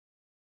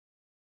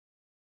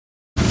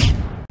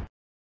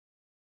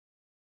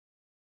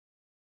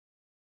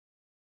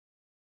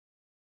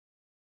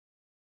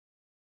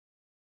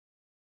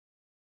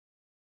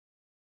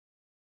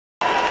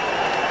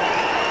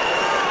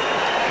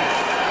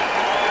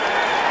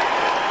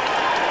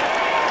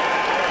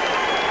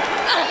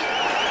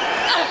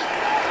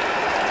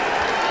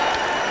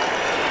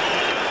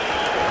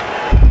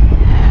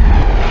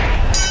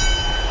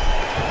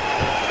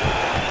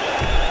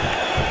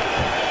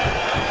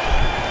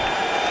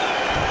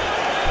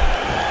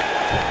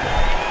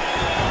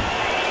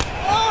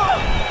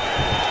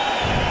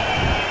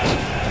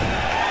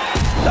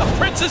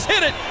Princess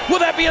hit it. Will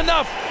that be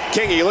enough?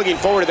 King, are you looking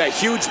forward to that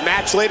huge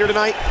match later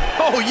tonight?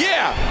 Oh,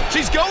 yeah.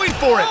 She's going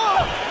for it.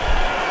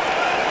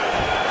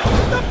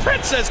 The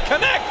Princess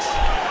connects.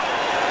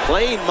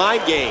 Playing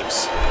mind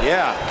games.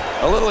 Yeah,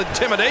 a little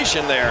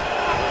intimidation there.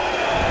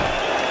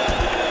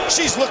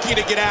 She's looking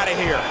to get out of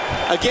here.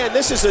 Again,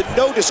 this is a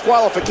no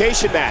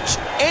disqualification match.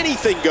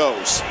 Anything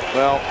goes.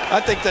 Well,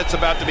 I think that's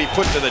about to be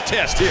put to the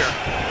test here.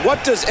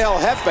 What does El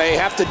Jefe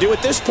have to do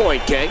at this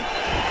point, King?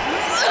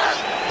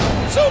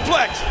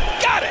 Suplex!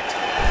 Got it!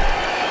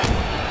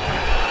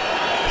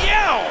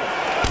 Yow!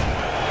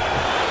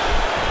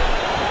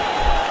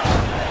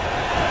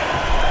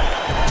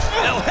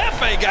 El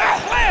Jefe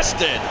got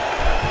blasted!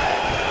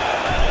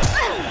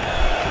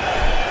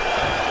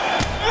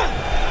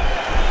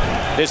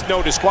 This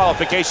no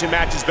disqualification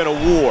match has been a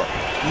war.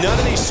 None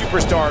of these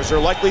superstars are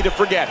likely to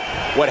forget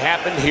what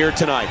happened here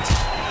tonight.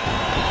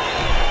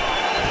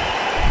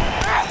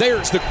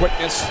 There's the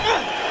quickness.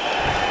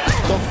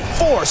 The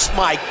force,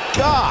 my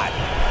God.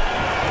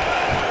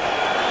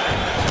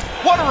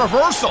 What a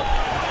reversal!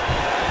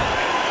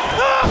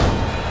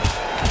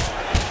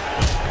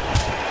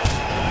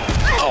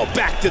 Oh,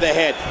 back to the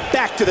head,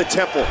 back to the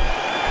temple.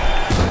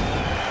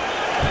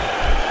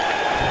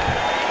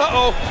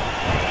 Uh-oh.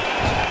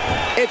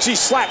 And she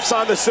slaps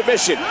on the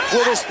submission.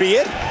 Will this be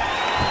it?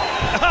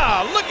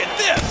 Ah, look at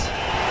this!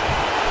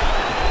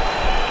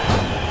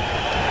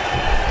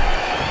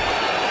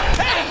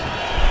 Hey!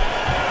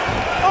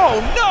 Oh,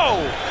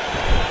 no!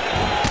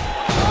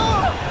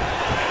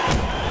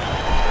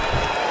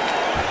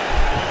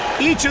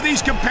 Each of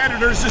these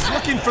competitors is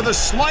looking for the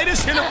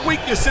slightest hint of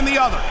weakness in the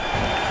other.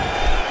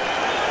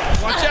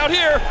 Watch out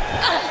here!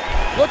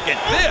 Look at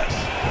this!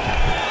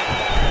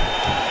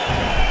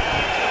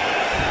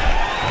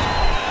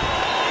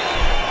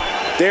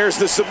 There's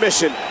the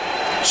submission.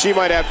 She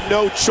might have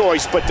no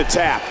choice but to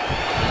tap.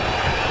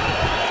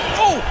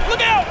 Oh,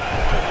 look out!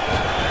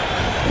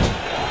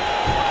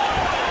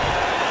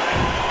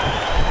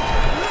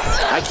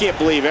 I can't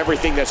believe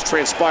everything that's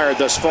transpired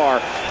thus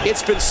far.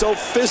 It's been so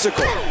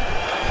physical.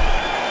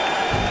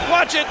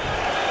 Watch it!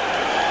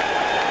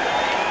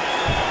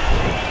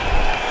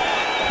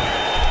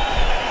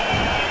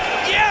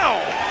 Yow!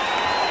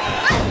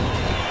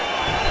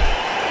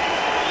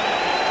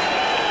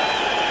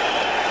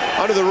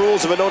 Under the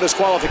rules of a no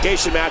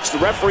disqualification match, the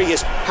referee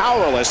is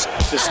powerless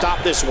to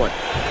stop this one.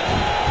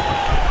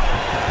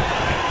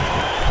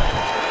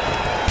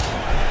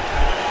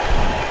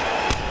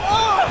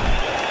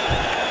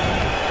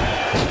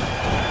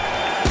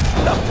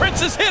 The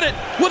Princess hit it!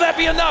 Will that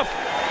be enough?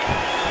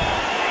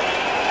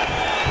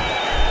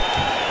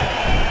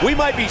 We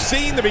might be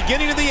seeing the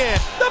beginning of the end.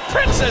 The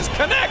Princess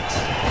connects!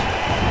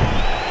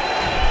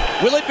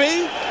 Will it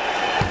be?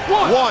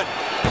 One,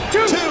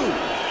 two,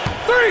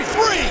 three.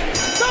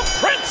 The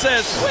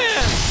Princess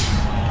wins!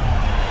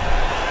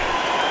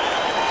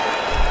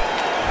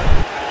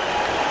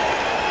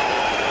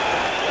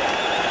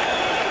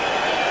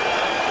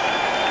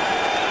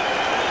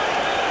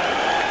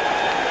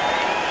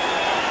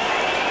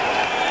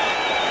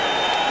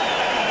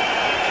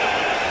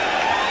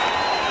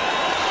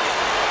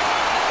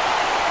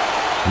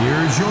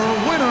 Here's your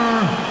winner,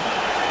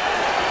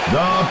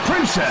 the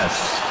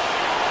Princess.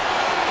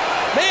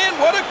 Man,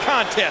 what a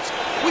contest!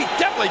 We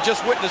definitely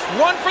just witnessed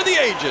one for the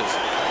ages.